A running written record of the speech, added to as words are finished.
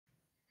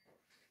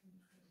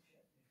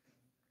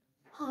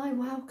Hi,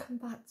 welcome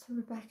back to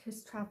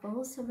Rebecca's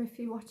Travels, or if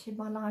you're watching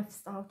my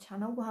lifestyle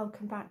channel,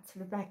 welcome back to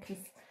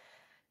Rebecca's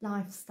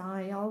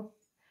Lifestyle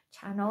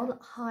channel.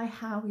 Hi,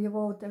 how are you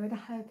all doing? I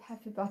hope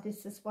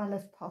everybody's as well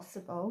as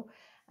possible.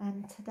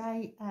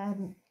 Today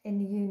in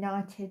the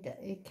United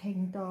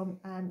Kingdom,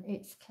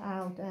 it's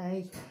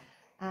cloudy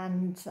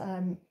and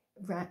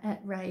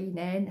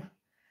raining.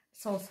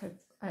 It's also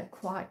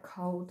quite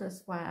cold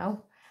as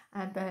well,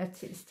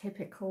 but it's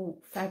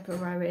typical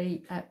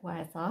February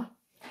weather.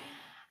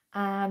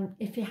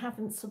 If you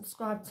haven't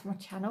subscribed to my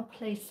channel,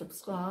 please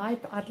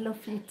subscribe. I'd love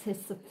for you to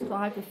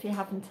subscribe if you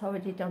haven't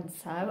already done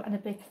so, and a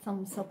big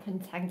thumbs up,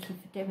 and thank you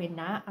for doing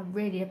that. I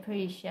really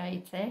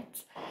appreciate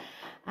it.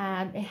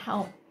 It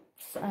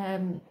helps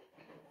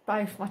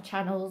both my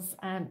channels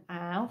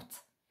out.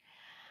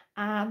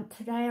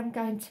 Today I'm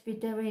going to be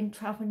doing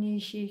Travel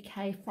News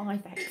UK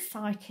 5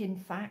 Exciting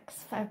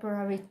Facts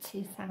February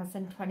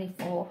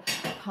 2024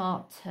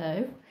 Part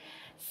 2.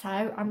 So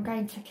I'm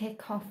going to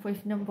kick off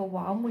with number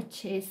 1,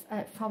 which is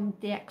from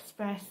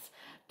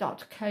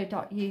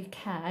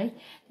theexpress.co.uk,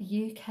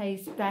 the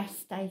UK's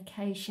best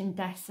staycation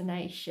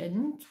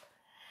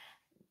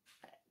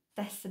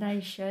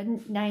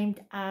destination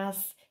named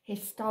as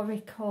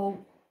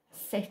Historical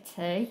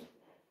City,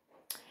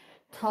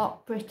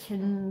 top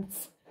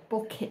Britain's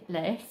bucket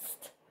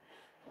list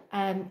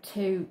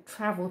to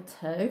travel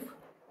to.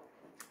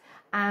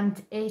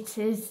 And it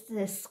is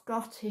the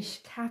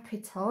Scottish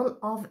capital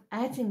of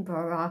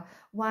Edinburgh.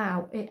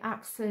 Wow, it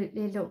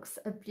absolutely looks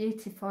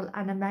beautiful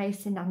and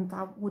amazing, and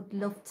I would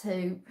love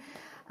to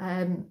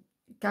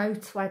go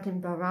to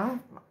Edinburgh.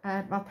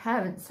 My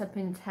parents have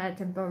been to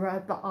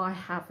Edinburgh, but I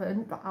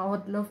haven't, but I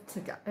would love to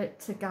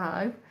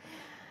go.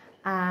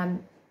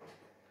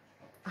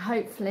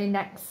 Hopefully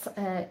next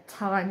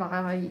time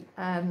I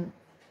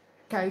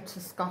go to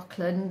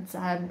Scotland,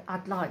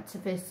 I'd like to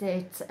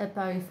visit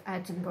both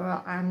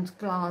Edinburgh and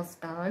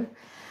Glasgow.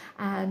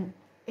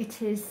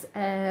 It is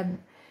the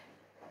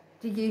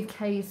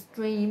UK's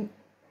dream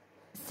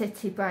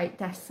city break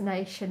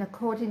destination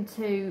according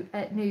to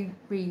new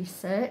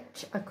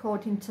research.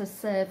 According to a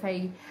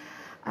survey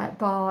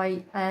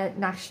by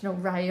National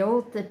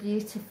Rail, the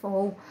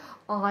beautiful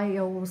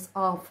Isles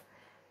of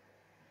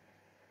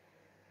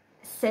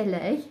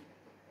Scilly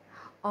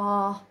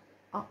are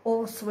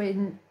also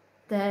in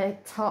the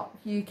top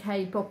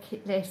UK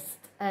bucket list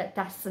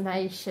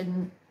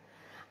destination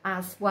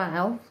as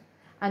well,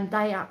 and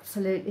they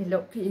absolutely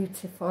look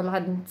beautiful,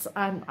 and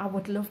I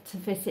would love to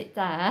visit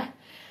there.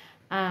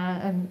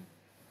 The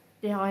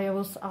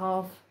Isles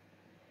of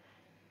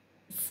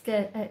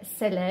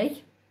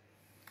Scilly,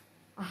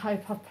 I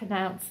hope I've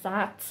pronounced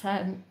that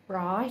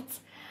right.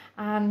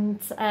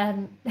 And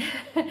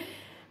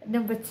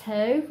number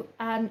 2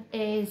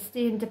 is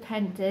The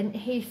Independent.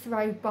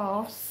 Heathrow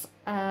boss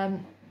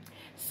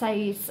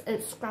says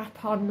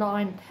scrap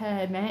online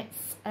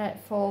permits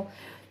for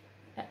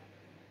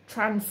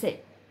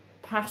transit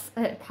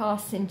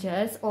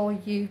passengers or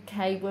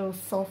UK will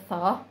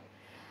suffer.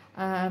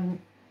 I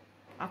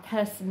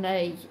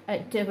personally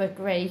do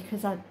agree,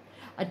 because I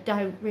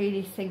don't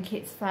really think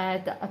it's fair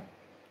that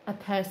a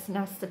person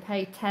has to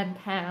pay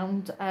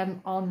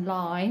 £10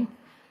 online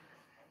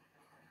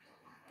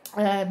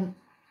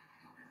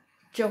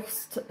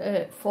just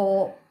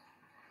for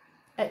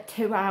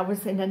 2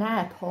 hours in an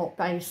airport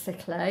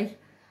basically,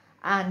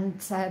 and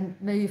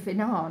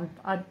moving on.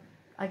 I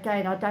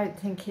don't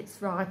think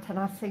it's right, and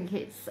I think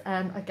it's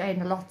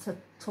again a lot of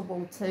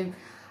trouble to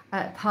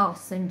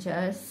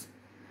passengers,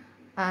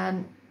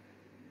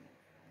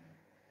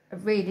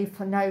 really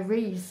for no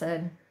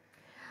reason.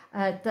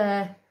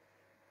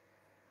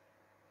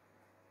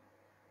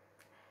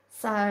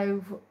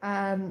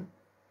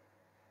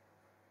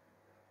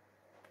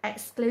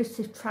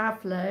 Exclusive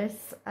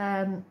travellers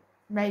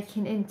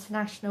making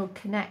international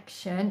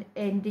connection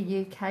in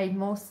the UK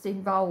must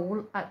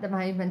enrol at the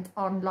moment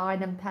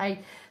online and pay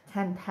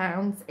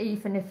 £10,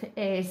 even if it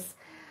is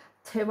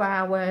 2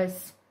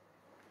 hours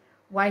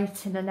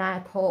wait in an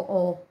airport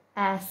or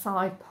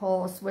airside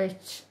pause,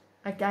 which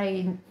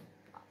again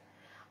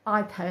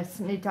I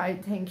personally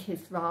don't think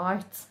is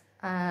right.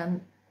 I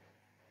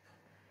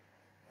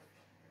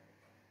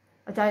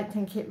don't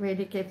think it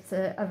really gives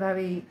a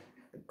very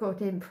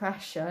good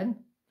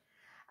impression.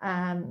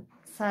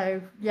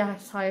 So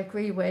yes, I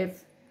agree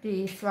with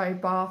the Heathrow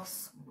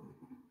boss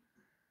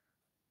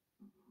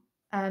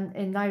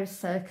in those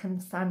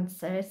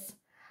circumstances.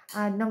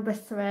 Number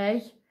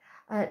 3,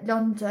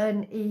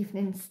 London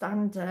Evening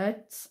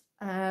Standard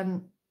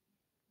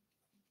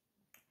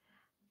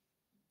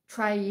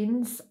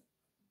trains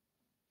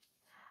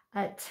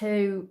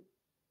to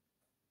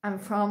and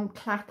from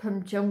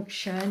Clapham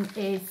Junction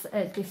is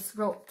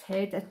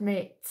disrupted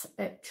amid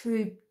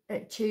tube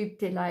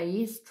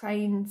delays.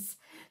 Trains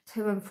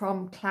to and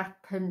from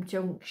Clapham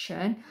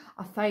Junction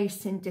are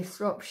facing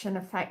disruption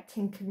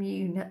affecting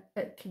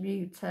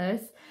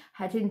commuters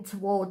heading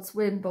towards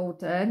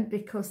Wimbledon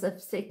because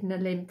of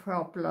signalling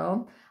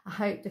problem. I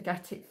hope to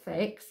get it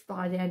fixed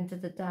by the end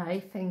of the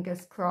day,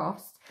 fingers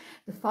crossed.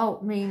 The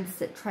fault means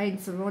that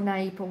trains are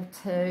unable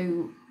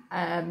to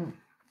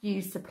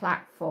use the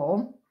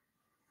platform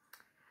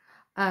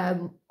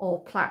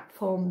or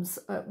platforms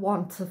at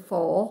 1 to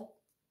 4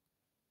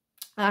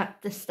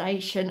 at the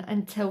station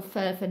until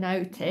further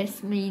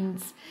notice.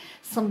 Means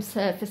some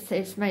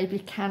services may be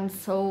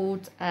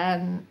cancelled,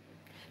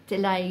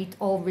 delayed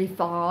or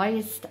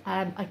revised.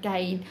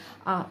 Again,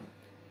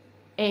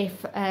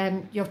 if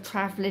you're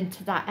travelling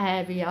to that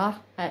area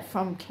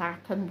from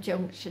Clapham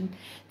Junction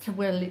to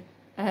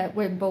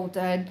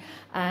Wimbledon,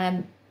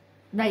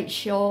 make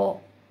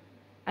sure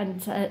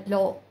and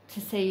look to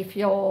see if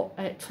your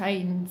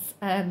train's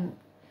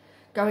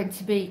going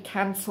to be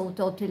cancelled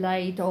or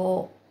delayed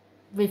or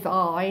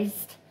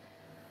revised.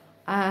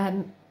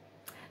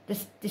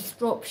 This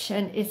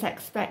disruption is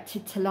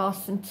expected to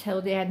last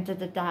until the end of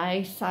the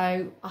day,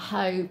 so I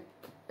hope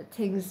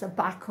things are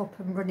back up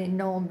and running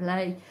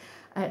normally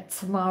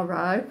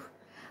tomorrow.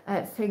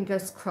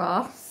 Fingers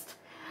crossed.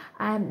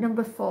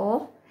 Number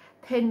 4,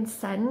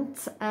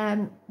 Pinsent,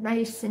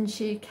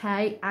 Masons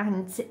UK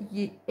and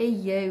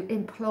EU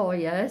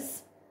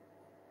employers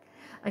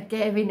are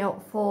gearing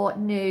up for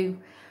new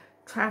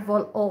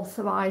travel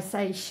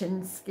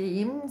authorisation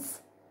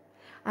schemes,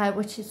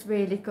 which is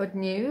really good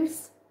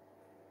news.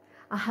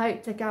 I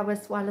hope they go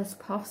as well as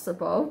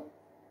possible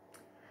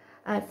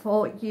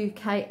for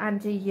UK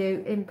and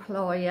EU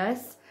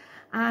employers.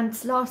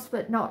 And last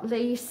but not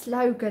least,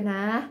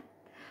 Loganair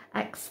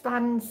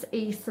expands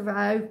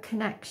Heathrow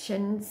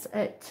connections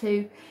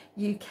to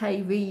UK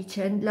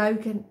region.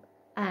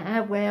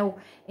 Loganair will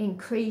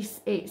increase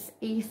its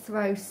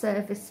Heathrow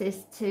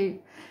services to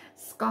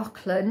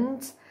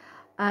Scotland,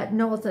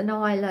 Northern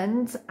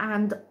Ireland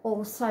and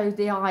also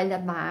the Isle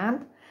of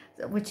Man,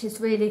 which is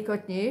really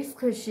good news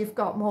because you've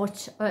got more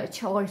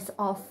choice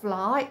of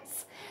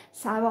flights.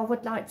 So I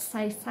would like to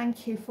say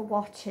thank you for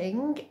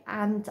watching,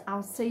 and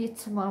I'll see you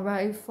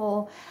tomorrow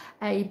for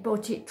a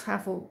budget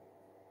travel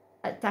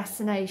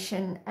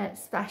destination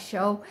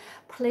special.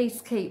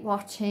 Please keep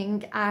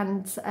watching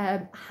and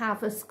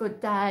have a good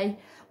day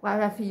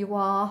wherever you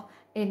are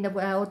in the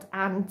world,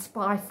 and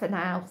bye for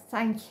now.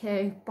 Thank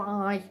you.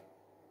 Bye.